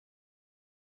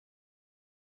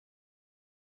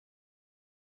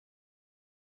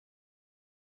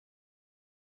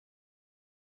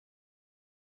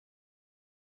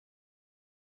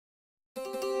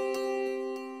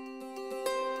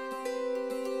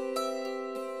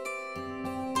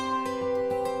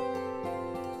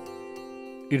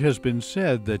It has been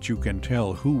said that you can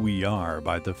tell who we are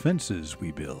by the fences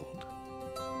we build.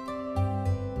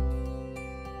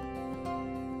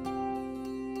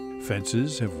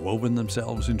 Fences have woven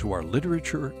themselves into our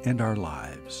literature and our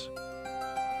lives.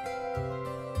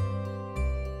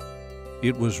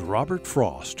 It was Robert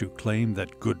Frost who claimed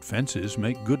that good fences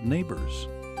make good neighbors.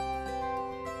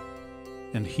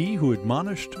 And he who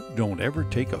admonished, "Don't ever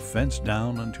take a fence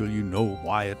down until you know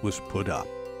why it was put up."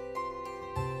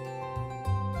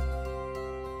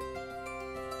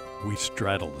 We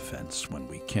straddle the fence when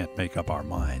we can't make up our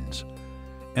minds,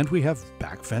 and we have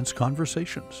back fence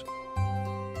conversations.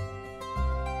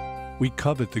 We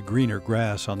covet the greener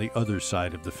grass on the other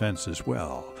side of the fence as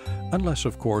well, unless,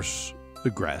 of course,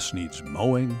 the grass needs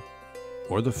mowing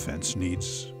or the fence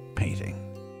needs painting.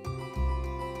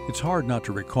 It's hard not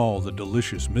to recall the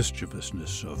delicious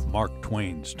mischievousness of Mark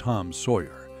Twain's Tom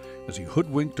Sawyer as he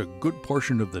hoodwinked a good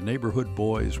portion of the neighborhood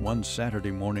boys one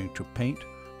Saturday morning to paint,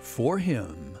 for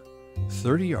him,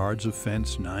 30 yards of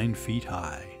fence 9 feet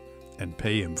high, and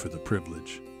pay him for the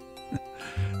privilege.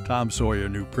 Tom Sawyer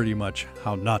knew pretty much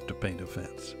how not to paint a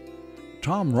fence.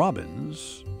 Tom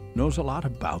Robbins knows a lot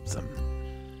about them.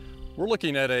 We're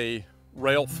looking at a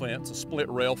rail fence, a split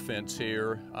rail fence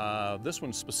here. This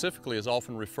one specifically is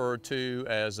often referred to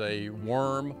as a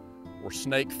worm or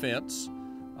snake fence.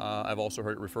 I've also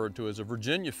heard it referred to as a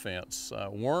Virginia fence.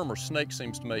 Worm or snake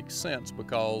seems to make sense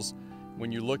because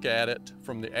when you look at it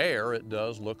from the air, it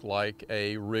does look like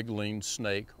a wriggling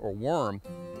snake or worm.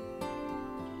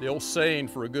 The old saying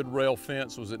for a good rail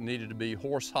fence was it needed to be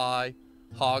horse high,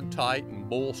 hog tight, and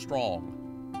bull strong.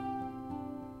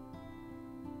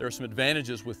 There are some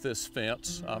advantages with this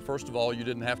fence. First of all, you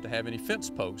didn't have to have any fence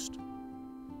post.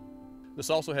 This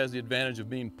also has the advantage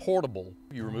of being portable.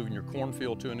 You're removing your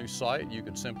cornfield to a new site, you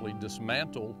could simply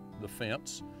dismantle the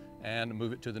fence and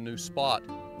move it to the new spot.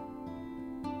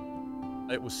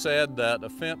 It was said that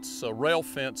a rail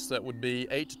fence that would be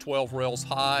 8 to 12 rails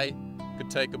high could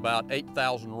take about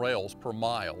 8,000 rails per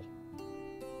mile.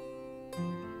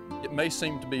 It may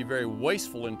seem to be very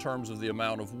wasteful in terms of the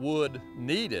amount of wood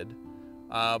needed,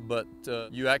 but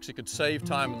you actually could save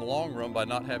time in the long run by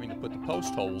not having to put the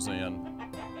post holes in.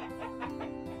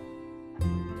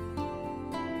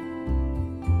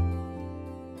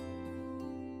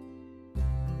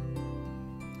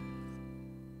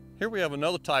 Here we have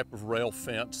another type of rail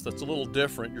fence that's a little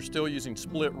different. You're still using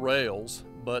split rails,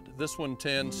 but this one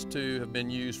tends to have been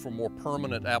used for more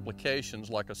permanent applications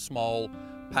like a small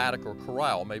paddock or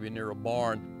corral, maybe near a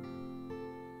barn.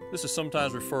 This is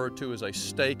sometimes referred to as a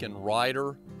stake and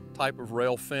rider type of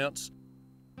rail fence.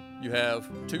 You have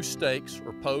 2 stakes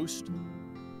or posts,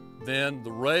 then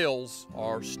the rails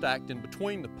are stacked in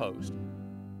between the posts.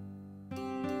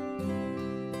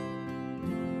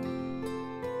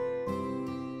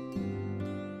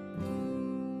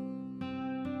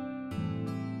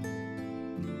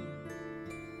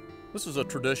 This is a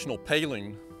traditional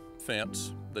paling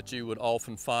fence that you would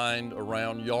often find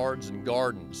around yards and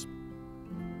gardens.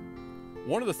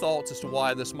 One of the thoughts as to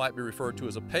why this might be referred to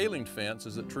as a paling fence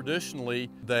is that traditionally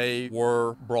they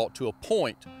were brought to a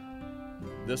point.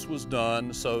 This was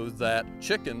done so that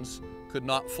chickens could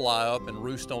not fly up and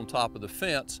roost on top of the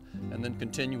fence and then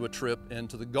continue a trip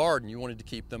into the garden. You wanted to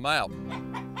keep them out.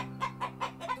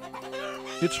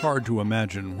 It's hard to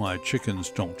imagine why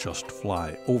chickens don't just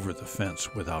fly over the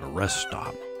fence without a rest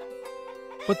stop.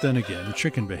 But then again,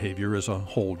 chicken behavior is a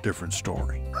whole different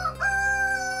story.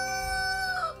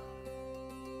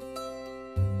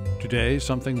 Today,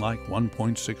 something like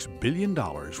 $1.6 billion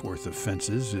worth of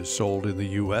fences is sold in the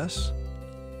U.S.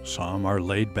 Some are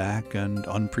laid back and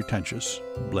unpretentious,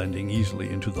 blending easily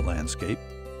into the landscape.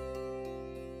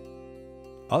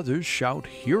 Others shout,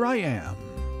 "Here I am!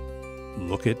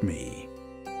 Look at me!"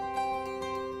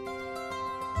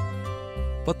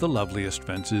 But the loveliest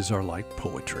fences are like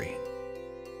poetry.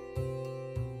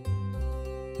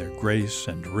 Their grace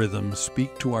and rhythm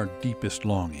speak to our deepest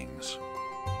longings.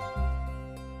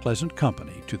 Pleasant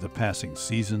company to the passing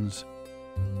seasons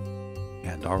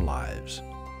and our lives,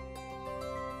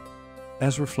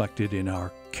 as reflected in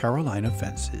our Carolina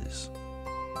fences.